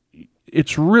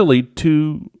 it's really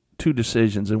two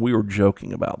decisions, and we were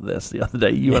joking about this the other day,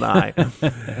 you and I,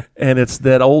 and it's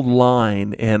that old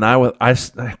line, and I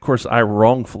of course, I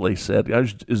wrongfully said,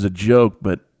 it was a joke,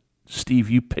 but Steve,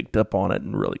 you picked up on it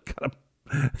and really kind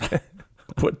of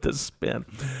put this spin.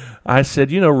 I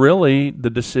said, really, the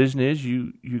decision is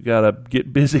you got to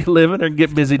get busy living or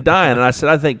get busy dying. And I said,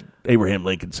 I think Abraham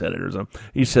Lincoln said it or something.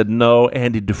 He said, no,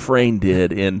 Andy Dufresne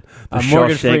did in the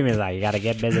Morgan Shawshank. Freeman's like, you got to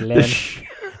get busy living,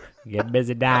 get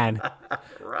busy dying.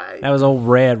 Right. That was old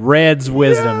Red's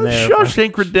wisdom there.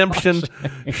 Shawshank Redemption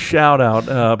shout out.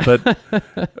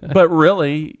 But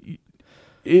really,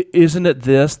 isn't it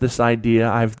this idea?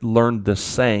 I've learned this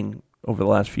saying over the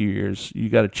last few years. You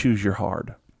got to choose your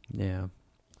hard. Yeah.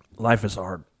 Life is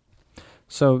hard.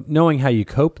 So knowing how you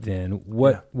cope then,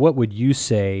 what would you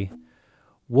say,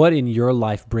 what in your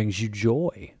life brings you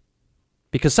joy?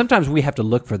 Because sometimes we have to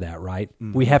look for that, right?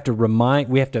 Mm-hmm. We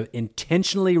have to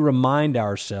intentionally remind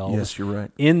ourselves. Yes, you're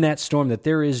right. In that storm that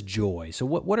there is joy. So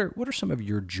what are some of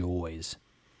your joys?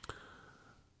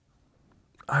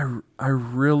 I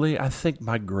think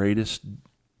my greatest,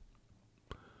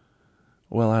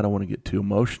 well, I don't want to get too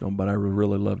emotional, but I would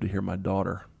really love to hear my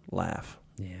daughter laugh.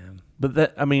 Yeah.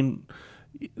 But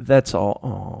that's all.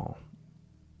 Oh.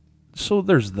 So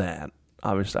there's that.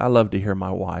 Obviously, I love to hear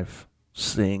my wife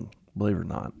sing. Believe it or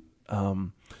not,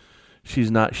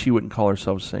 she wouldn't call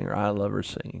herself a singer. I love her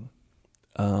singing.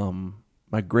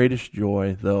 My greatest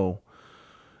joy, though,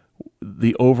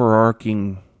 the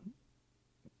overarching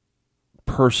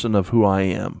person of who I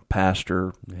am,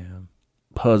 pastor,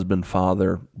 husband,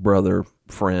 father, brother,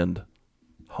 friend,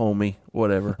 homie,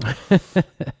 whatever.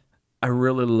 I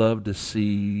really love to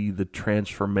see the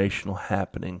transformational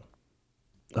happening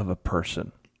of a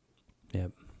person.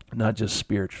 Yep. Not just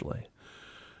spiritually,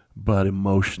 but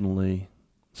emotionally,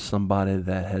 somebody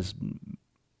that has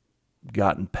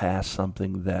gotten past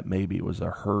something that maybe it was a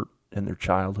hurt in their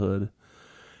childhood,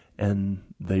 and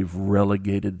they've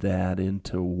relegated that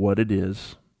into what it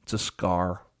is. It's a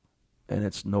scar, and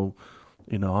it's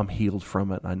I'm healed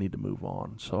from it, and I need to move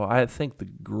on. So I think the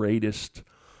greatest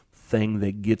thing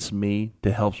that gets me,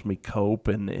 that helps me cope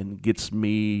and gets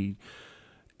me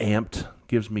amped,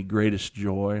 gives me greatest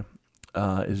joy,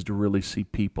 is to really see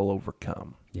people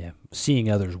overcome. Yeah,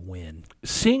 seeing others win.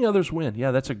 Seeing others win.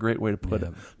 Yeah, that's a great way to put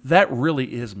it. That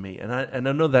really is me. And I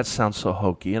know that sounds so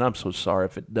hokey, and I'm so sorry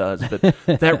if it does, but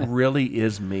that really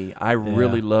is me. I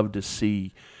really love to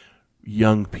see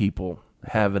young people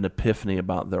have an epiphany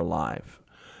about their life,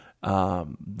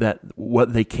 that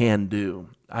what they can do.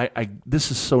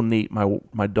 This is so neat.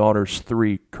 My daughter's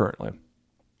 3 currently,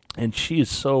 and she is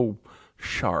so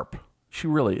sharp. She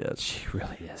really is. She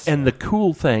really is. And the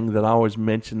cool thing that I always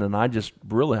mention, and I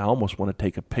almost want to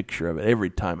take a picture of it every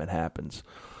time it happens,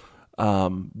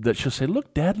 that she'll say,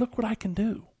 look, Dad, look what I can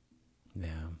do.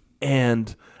 Yeah.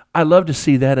 And I love to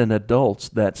see that in adults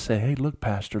that say, hey, look,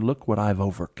 Pastor, look what I've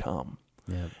overcome.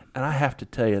 Yeah. And I have to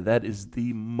tell you, that is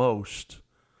the most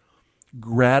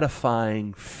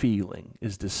gratifying feeling,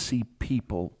 is to see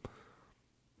people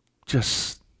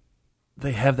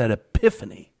they have that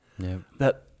epiphany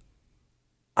that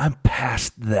I'm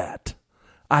past that.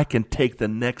 I can take the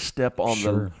next step on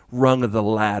the rung of the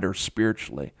ladder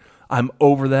spiritually. I'm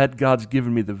over that. God's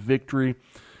given me the victory.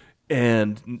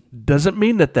 And doesn't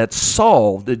mean that that's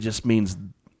solved. It just means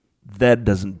that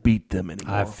doesn't beat them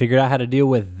anymore. I figured out how to deal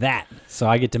with that, so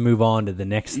I get to move on to the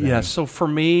next thing. Yeah, so for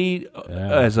me,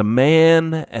 as a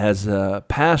man, as a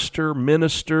pastor,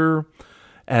 minister,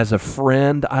 as a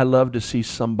friend, I love to see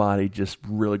somebody just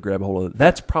really grab a hold of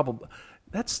it.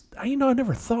 I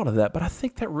never thought of that, but I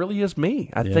think that really is me.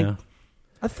 I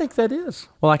think that is.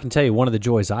 Well, I can tell you one of the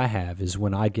joys I have is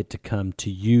when I get to come to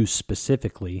you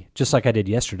specifically, just like I did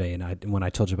yesterday, and when I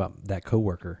told you about that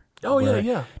coworker. Oh,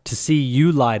 yeah. To see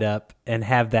you light up and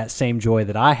have that same joy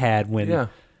that I had when,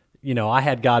 I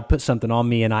had God put something on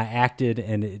me and I acted,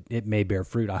 and it may bear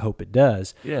fruit. I hope it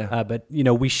does. Yeah. But,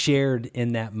 we shared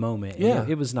in that moment. Yeah.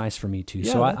 It was nice for me too.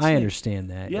 Yeah, so I understand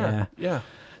that. Yeah.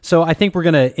 So I think we're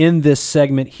going to end this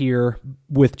segment here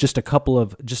with just a couple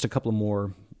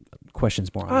more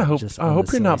questions more. I hope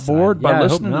you're not bored by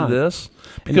listening to this,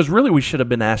 because really we should have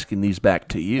been asking these back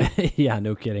to you. Yeah,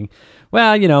 no kidding.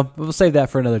 Well, we'll save that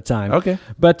for another time. Okay.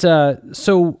 But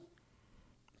so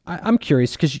I'm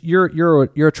curious, because you're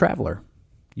a traveler.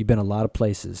 You've been a lot of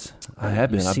places. I have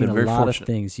been. I've seen been very a lot fortunate. of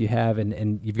things. You have,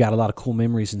 and you've got a lot of cool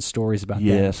memories and stories about that.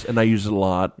 Yes, and I use it a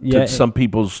lot. Yeah, to some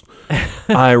people's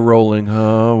eye rolling.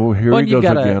 Oh, here he goes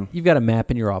again. You've got a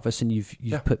map in your office, and you've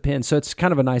put pins, so it's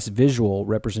kind of a nice visual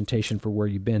representation for where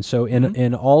you've been. So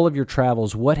in all of your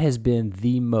travels, what has been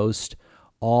the most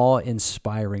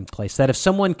awe-inspiring place that if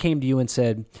someone came to you and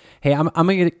said, "Hey, I'm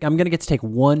gonna get to take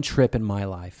one trip in my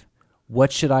life.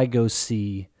 What should I go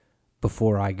see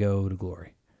before I go to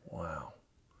glory?" Wow.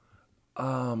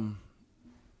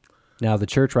 Now the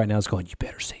church right now is going, "You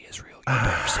better say Israel. You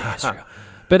better say Israel."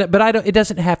 But I don't. It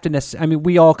doesn't have to necessarily. I mean,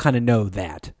 we all kind of know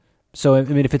that. So I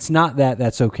mean, if it's not that,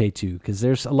 that's okay too, because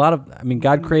there's a lot of. I mean,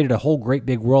 God created a whole great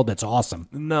big world that's awesome.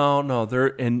 No,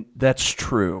 and that's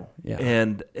true. Yeah.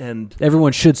 And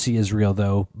everyone should see Israel,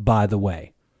 though. By the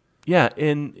way. Yeah,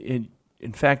 in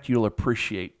fact, you'll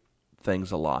appreciate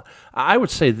things a lot. I would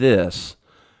say this: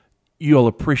 you'll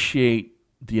appreciate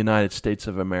the United States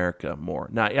of America more.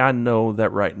 Now, I know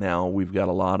that right now we've got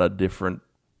a lot of different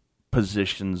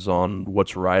positions on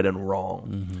what's right and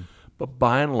wrong, but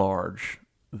by and large,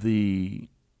 the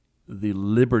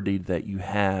liberty that you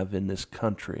have in this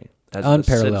country as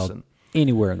unparalleled a citizen,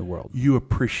 anywhere in the world, you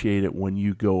appreciate it when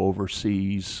you go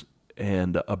overseas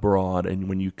and abroad, and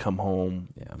when you come home.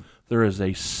 Yeah. There is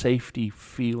a safety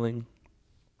feeling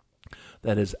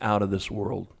that is out of this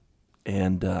world,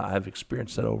 and I've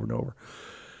experienced that over and over.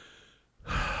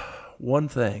 One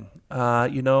thing,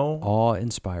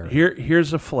 awe-inspiring.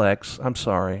 Here's a flex. I'm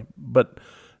sorry, but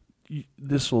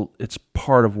it's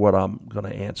part of what I'm going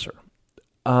to answer.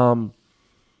 I'm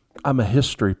a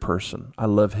history person. I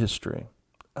love history.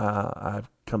 I've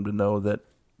come to know that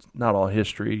not all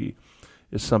history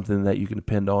is something that you can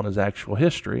depend on as actual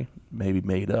history, maybe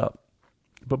made up.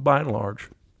 But by and large,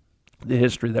 the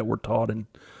history that we're taught in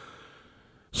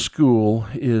school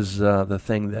is the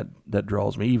thing that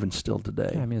draws me, even still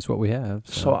today. Yeah, I mean, it's what we have.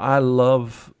 So I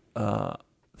love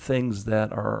things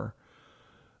that are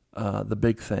the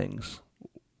big things.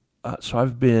 So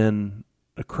I've been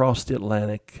across the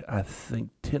Atlantic, I think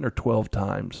 10 or 12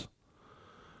 times,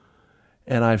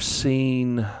 and I've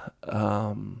seen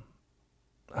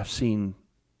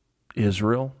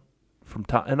Israel from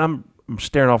time, and I'm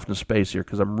staring off into space here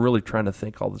because I'm really trying to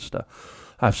think all this stuff.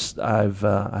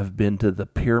 I've been to the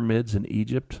pyramids in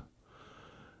Egypt.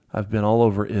 I've been all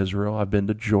over Israel. I've been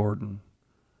to Jordan.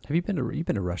 You've been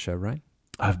to Russia, right?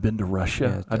 I've been to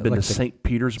Russia. Yeah, I've been to St.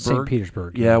 Petersburg. St.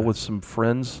 Petersburg. Yeah, with some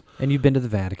friends. And you've been to the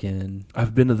Vatican.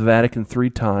 I've been to the Vatican 3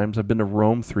 times. I've been to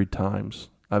Rome 3 times.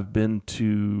 I've been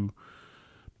to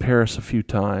Paris a few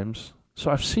times. So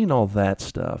I've seen all that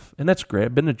stuff, and that's great.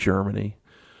 I've been to Germany,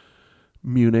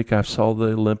 Munich. I saw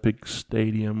the Olympic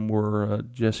Stadium where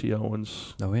Jesse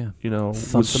Owens,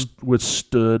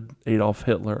 withstood Adolf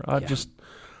Hitler.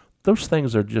 Those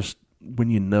things are just, when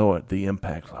you know it, the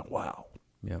impact. Like, wow.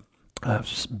 Yeah.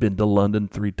 I've been to London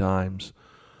 3 times.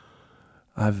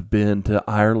 I've been to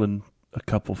Ireland a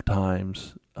couple of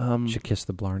times. Did you kiss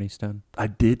the Blarney Stone? I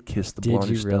did kiss the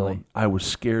Blarney Stone. Really? I was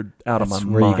scared out of my mind.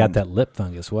 That's where you got that lip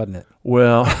fungus, wasn't it?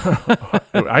 Well,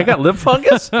 I got lip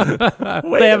fungus? They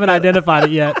haven't identified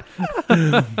it yet.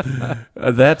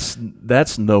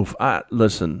 That's no...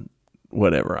 listen,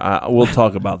 whatever. We'll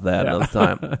talk about that another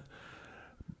time.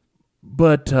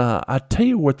 But I tell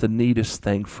you what the neatest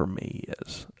thing for me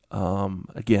is.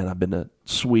 Again, I've been to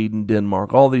Sweden,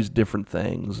 Denmark, all these different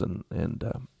things, and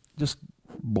just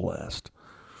blessed.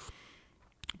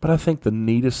 But I think the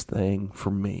neatest thing for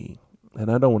me,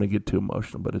 and I don't want to get too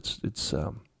emotional, but it's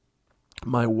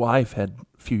my wife had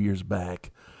a few years back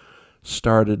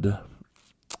started to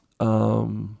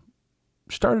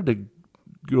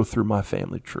go through my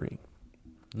family tree,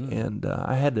 and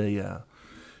I had to,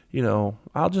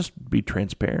 I'll just be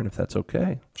transparent if that's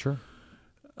okay. Sure.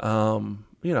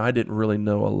 I didn't really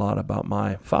know a lot about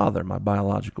my father, my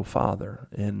biological father.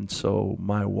 And so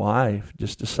my wife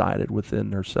just decided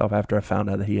within herself, after I found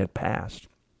out that he had passed,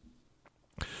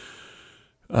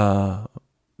 that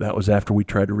was after we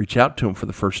tried to reach out to him for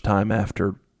the first time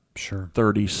after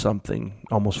 30-something,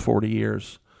 almost 40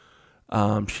 years.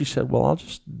 She said, well, I'll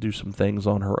just do some things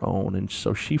on her own. And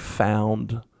so she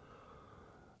found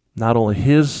not only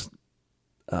his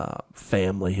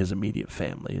family, his immediate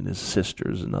family, and his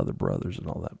sisters and other brothers and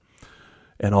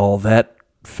all that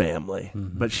family.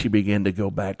 Mm-hmm. But she began to go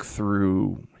back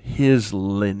through his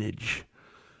lineage,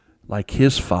 like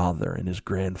his father and his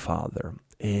grandfather.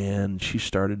 And she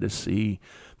started to see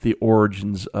the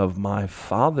origins of my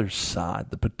father's side,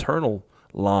 the paternal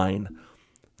line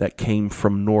that came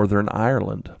from Northern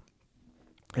Ireland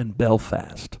and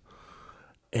Belfast.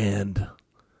 And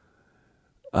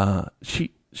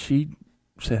she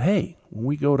said, hey, when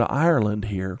we go to Ireland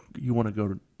here, you want to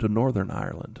go to Northern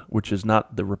Ireland, which is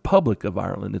not the Republic of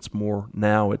Ireland. It's more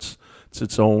now it's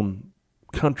its own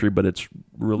country, but it's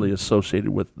really associated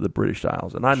with the British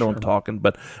Isles. And I know I'm talking,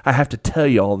 but I have to tell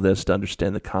you all this to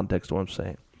understand the context of what I'm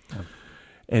saying. Yeah.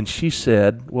 And she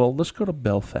said, well, let's go to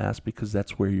Belfast because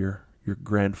that's where your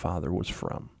grandfather was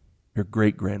from, your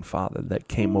great-grandfather that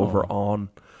came over on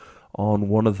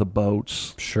one of the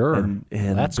boats. Sure. And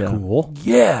that's cool.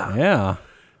 Yeah. Yeah.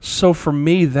 So for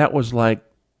me, that was like,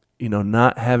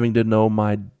 not having to know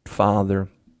my father,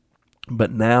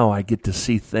 But now I get to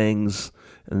see things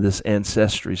and this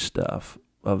ancestry stuff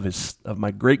of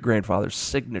my great-grandfather's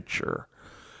signature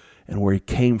and where he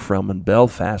came from in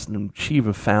Belfast. And she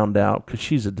even found out, because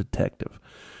she's a detective.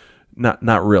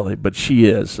 Not really, but she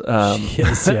is. She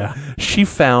is, yeah. She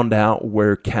found out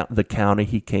where the county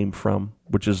he came from,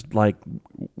 which is like,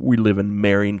 we live in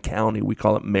Marion County. We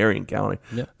call it Marion County.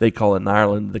 Yep. They call it in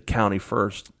Ireland the county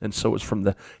first. And so it's from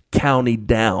the county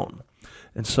down.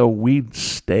 And so we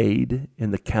stayed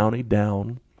in the county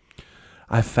down.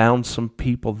 I found some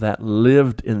people that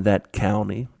lived in that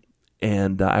county,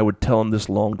 and I would tell them this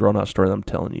long, drawn-out story that I'm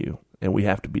telling you, and we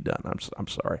have to be done. I'm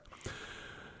sorry.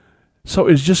 So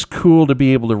it's just cool to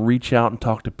be able to reach out and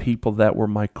talk to people that were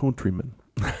my countrymen.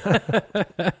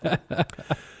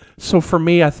 So for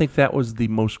me, I think that was the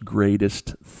most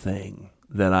greatest thing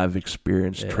that I've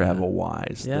experienced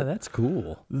travel-wise. Yeah, that's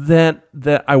cool. That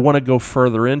I want to go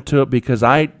further into it, because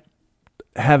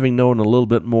having known a little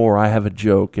bit more, I have a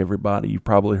joke, everybody. You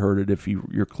probably heard it if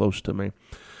you're close to me.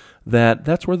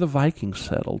 That's where the Vikings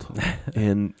settled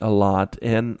in a lot,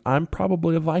 and I'm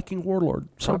probably a Viking warlord.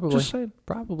 So Probably. Just saying.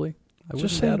 Probably. I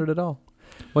Just wouldn't doubt it at all.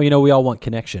 Well, we all want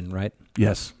connection, right?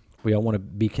 Yes. We all want to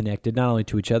be connected, not only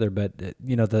to each other, but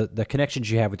the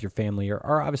connections you have with your family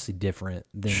are obviously different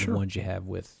than the ones you have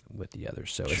with the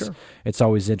others. So it's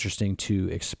always interesting to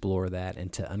explore that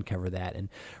and to uncover that. And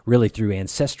really through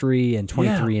Ancestry and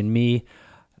 23andMe,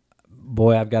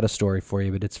 boy, I've got a story for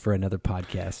you, but it's for another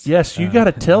podcast. Yes, you got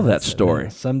to tell that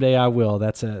story. Someday I will.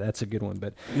 That's a good one.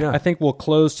 But yeah. I think we'll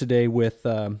close today with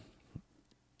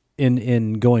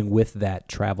in going with that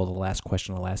travel. The last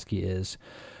question I'll ask you is,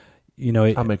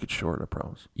 I'll make it short, I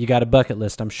promise. You got a bucket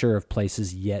list, I'm sure, of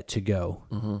places yet to go.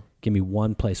 Mm-hmm. Give me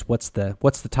one place. What's the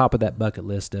top of that bucket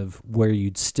list of where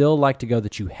you'd still like to go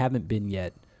that you haven't been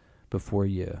yet before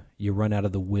you run out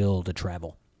of the will to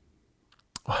travel?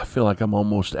 I feel like I'm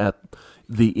almost at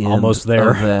the end. Almost there.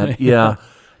 Of that. Yeah.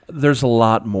 There's a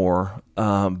lot more,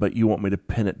 but you want me to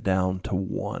pin it down to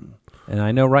one. And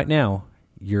I know right now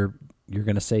you're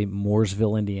going to say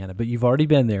Mooresville, Indiana, but you've already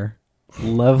been there.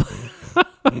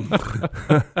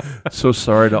 So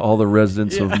sorry to all the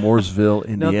residents of Mooresville,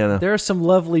 Indiana. No, there are some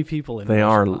lovely people in there. They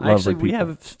are lovely Actually, people. we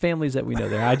have families that we know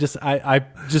there. I just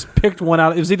picked one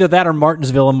out. It was either that or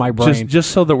Martinsville in my brain.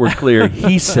 Just so that we're clear,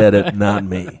 he said it, not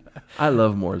me. I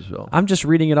love Mooresville. I'm just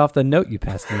reading it off the note you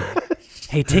passed me.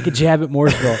 Hey, take a jab at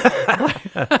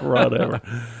Mooresville. Whatever.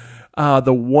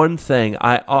 The one thing,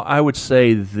 I would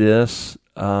say this,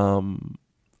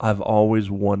 I've always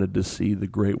wanted to see the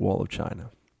Great Wall of China.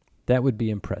 That would be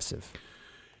impressive.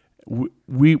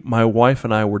 My wife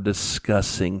and I were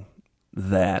discussing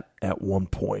that at one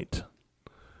point.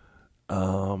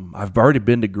 I've already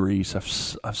been to Greece.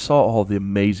 I've saw all the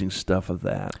amazing stuff of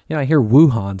that. I hear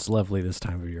Wuhan's lovely this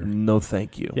time of year. No,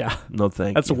 thank you. Yeah. No, thank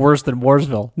you. That's worse than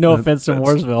Mooresville. No offense to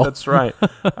Mooresville. That's right.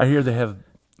 I hear they have...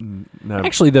 No.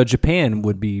 Actually, though, Japan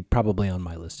would be probably on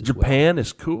my list as well. Japan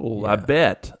is cool. Yeah. I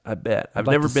bet. I've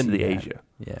never been to Asia.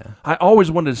 Yeah. I always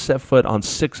wanted to set foot on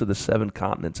 6 of the 7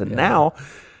 continents, and now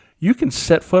you can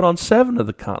set foot on 7 of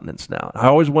the continents now. I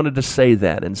always wanted to say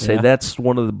that and say that's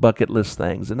one of the bucket list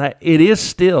things, and it is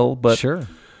still, but sure.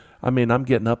 I mean, I'm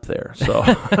getting up there, so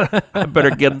I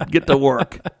better get to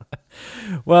work.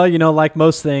 Well, like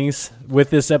most things with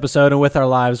this episode and with our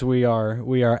lives, we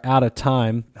are out of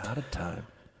time. Out of time.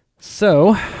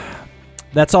 So,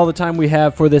 that's all the time we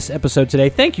have for this episode today.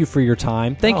 Thank you for your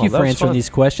time. Thank you for answering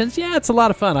these questions. Yeah, it's a lot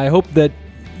of fun. I hope that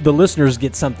the listeners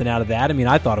get something out of that. I mean,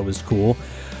 I thought it was cool.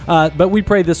 But we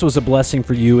pray this was a blessing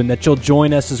for you and that you'll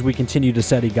join us as we continue to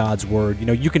study God's Word.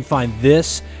 You can find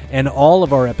this and all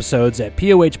of our episodes at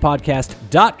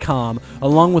pohpodcast.com,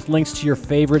 along with links to your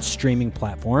favorite streaming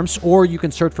platforms, or you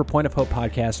can search for Point of Hope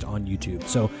Podcast on YouTube.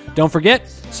 So don't forget,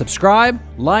 subscribe,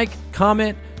 like,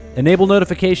 comment, enable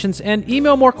notifications, and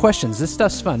email more questions. This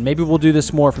stuff's fun. Maybe we'll do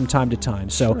this more from time to time.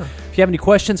 So if you have any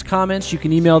questions, comments, you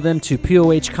can email them to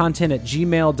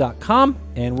pohcontent@gmail.com,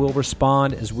 and we'll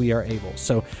respond as we are able.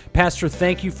 So, Pastor,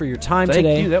 thank you for your time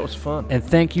today. Thank you. That was fun. And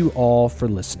thank you all for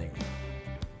listening.